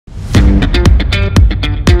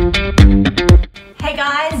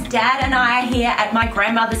Dad and I are here at my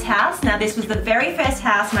grandmother's house. Now this was the very first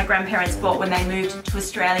house my grandparents bought when they moved to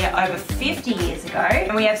Australia over 50 years ago.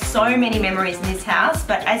 And we have so many memories in this house,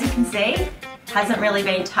 but as you can see, hasn't really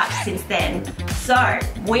been touched since then. So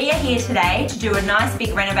we are here today to do a nice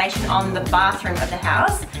big renovation on the bathroom of the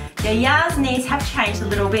house. Yaya's needs have changed a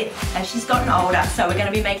little bit as she's gotten older, so we're going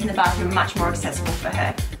to be making the bathroom much more accessible for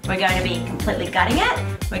her. We're going to be completely gutting it,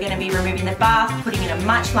 we're going to be removing the bath, putting in a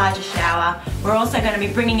much larger shower. We're also going to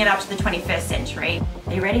be bringing it up to the 21st century.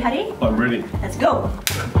 Are you ready, Huddy? I'm ready. Let's go.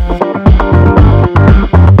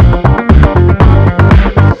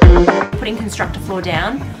 Putting constructor floor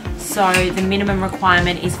down, so the minimum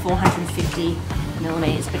requirement is 450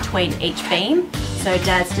 millimeters between each beam. So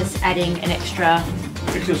Dad's just adding an extra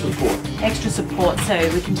support so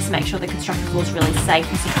we can just make sure the construction floor is really safe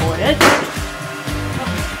and supported.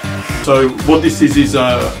 So what this is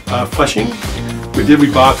flashing. With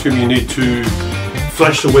every bathroom you need to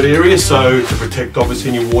flash the wet area, so to protect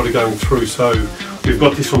obviously any water going through. So we've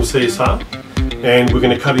got this from CSR and we're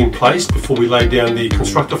going to cut it in place before we lay down the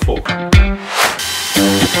constructor floor.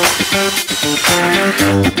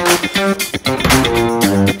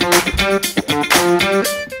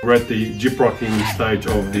 We're at the gyprocking stage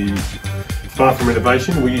of the bathroom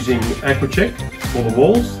renovation. We're using AquaCheck for the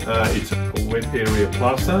walls. It's a wet area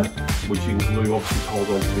plaster, which you can glue obviously tiles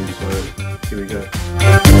onto, so here we go.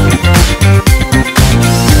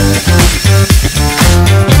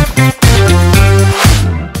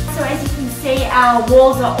 So as you can see, our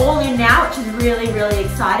walls are all in now, which is really, really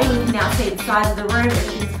exciting. You can now see the size of the room,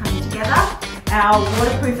 everything's coming together. Our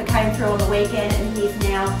waterproofer came through on the weekend and he's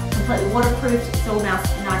now completely waterproofed. It's all now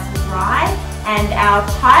nice and dry. And our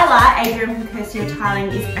tiler, Adrian from Kirsty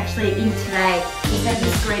Tiling, is actually in today. He's had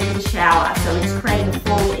this screen in the shower, so we're just creating a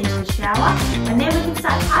fall into the shower, and then we can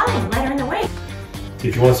start tiling later in the week.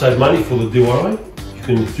 If you want to save money for the DIY, you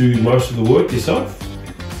can do most of the work yourself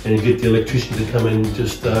and you get the electrician to come and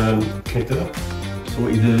just connect it up. So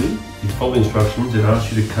what you do, you follow the instructions. It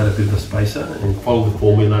asks you to cut a bit of a spacer and follow the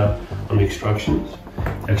formula on the instructions.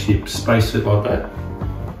 Actually space it like that.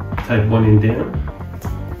 Take one end down.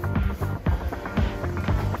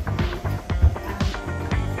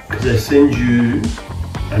 Because they send you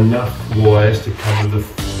enough wires to cover the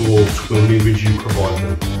floor to a leverage you provide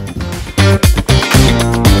them.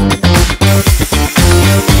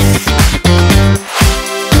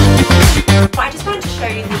 I just wanted to show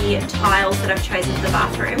you the tiles that I've chosen for the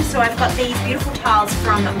bathroom. So I've got these beautiful tiles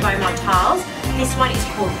from Beaumonts tiles. This one is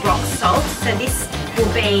called Rock Salt. So this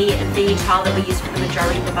will be the tile that we use for the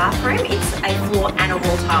majority of the bathroom. It's a floor and a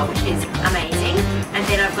wall tile, which is amazing. And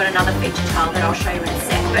then I've got another feature tile that I'll show you in a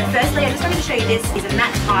sec. But firstly, I just wanted to show you this is a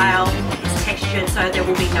matte tile. It's textured, so there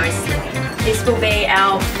will be no slipping. This will be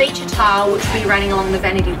our feature tile, which will be running along the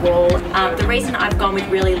vanity wall. The reason I've gone with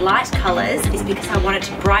really light colours is because I wanted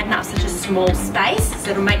to brighten up such a small space.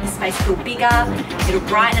 So it'll make the space feel bigger, it'll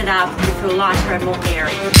brighten it up, it'll feel lighter and more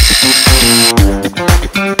airy.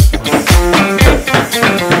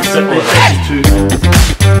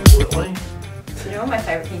 You know what my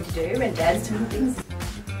favourite thing to do when Dad's doing things?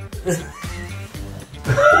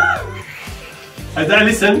 Hey Dad,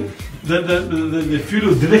 listen, the few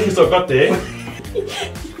little delicacies I've got there.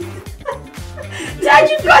 Dad,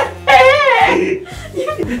 you've got hair!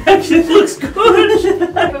 Actually looks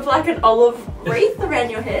good! With like an olive wreath around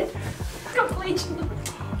your head. Got bleaching.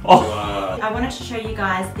 Oh. I wanted to show you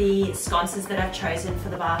guys the sconces that I've chosen for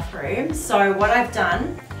the bathroom. So what I've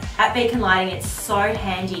done, at Beacon Lighting, it's so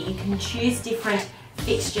handy. You can choose different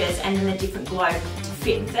fixtures and then a different globe to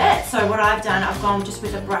fit with it. So what I've done, I've gone just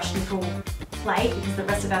with a brushed nickel plate because the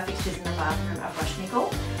rest of our fixtures in the bathroom are brushed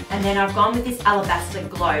nickel. And then I've gone with this alabaster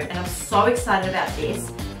globe, and I'm so excited about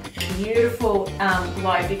this. Beautiful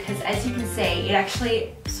globe, because as you can see, it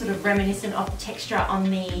actually sort of reminiscent of the texture on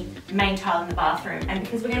the main tile in the bathroom. And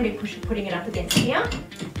because we're going to be putting it up against here,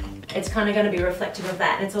 it's kind of going to be reflective of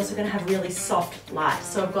that, and it's also going to have really soft light.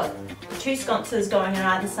 So I've got two sconces going on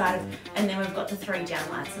either side, and then we've got the 3 down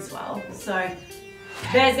lights as well. So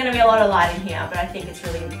there's going to be a lot of light in here, but I think it's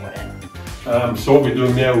really important. So what we're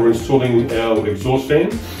doing now, we're installing our exhaust fan.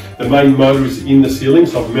 The main motor is in the ceiling,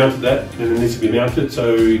 so I've mounted that, and it needs to be mounted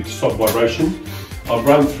so to stop vibration. I've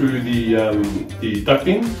run through the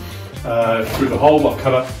ducting, through the hole. I've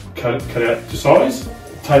cut out to size,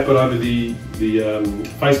 tape it over the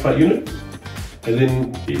faceplate unit, and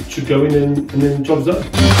then it should go in and then the job's done.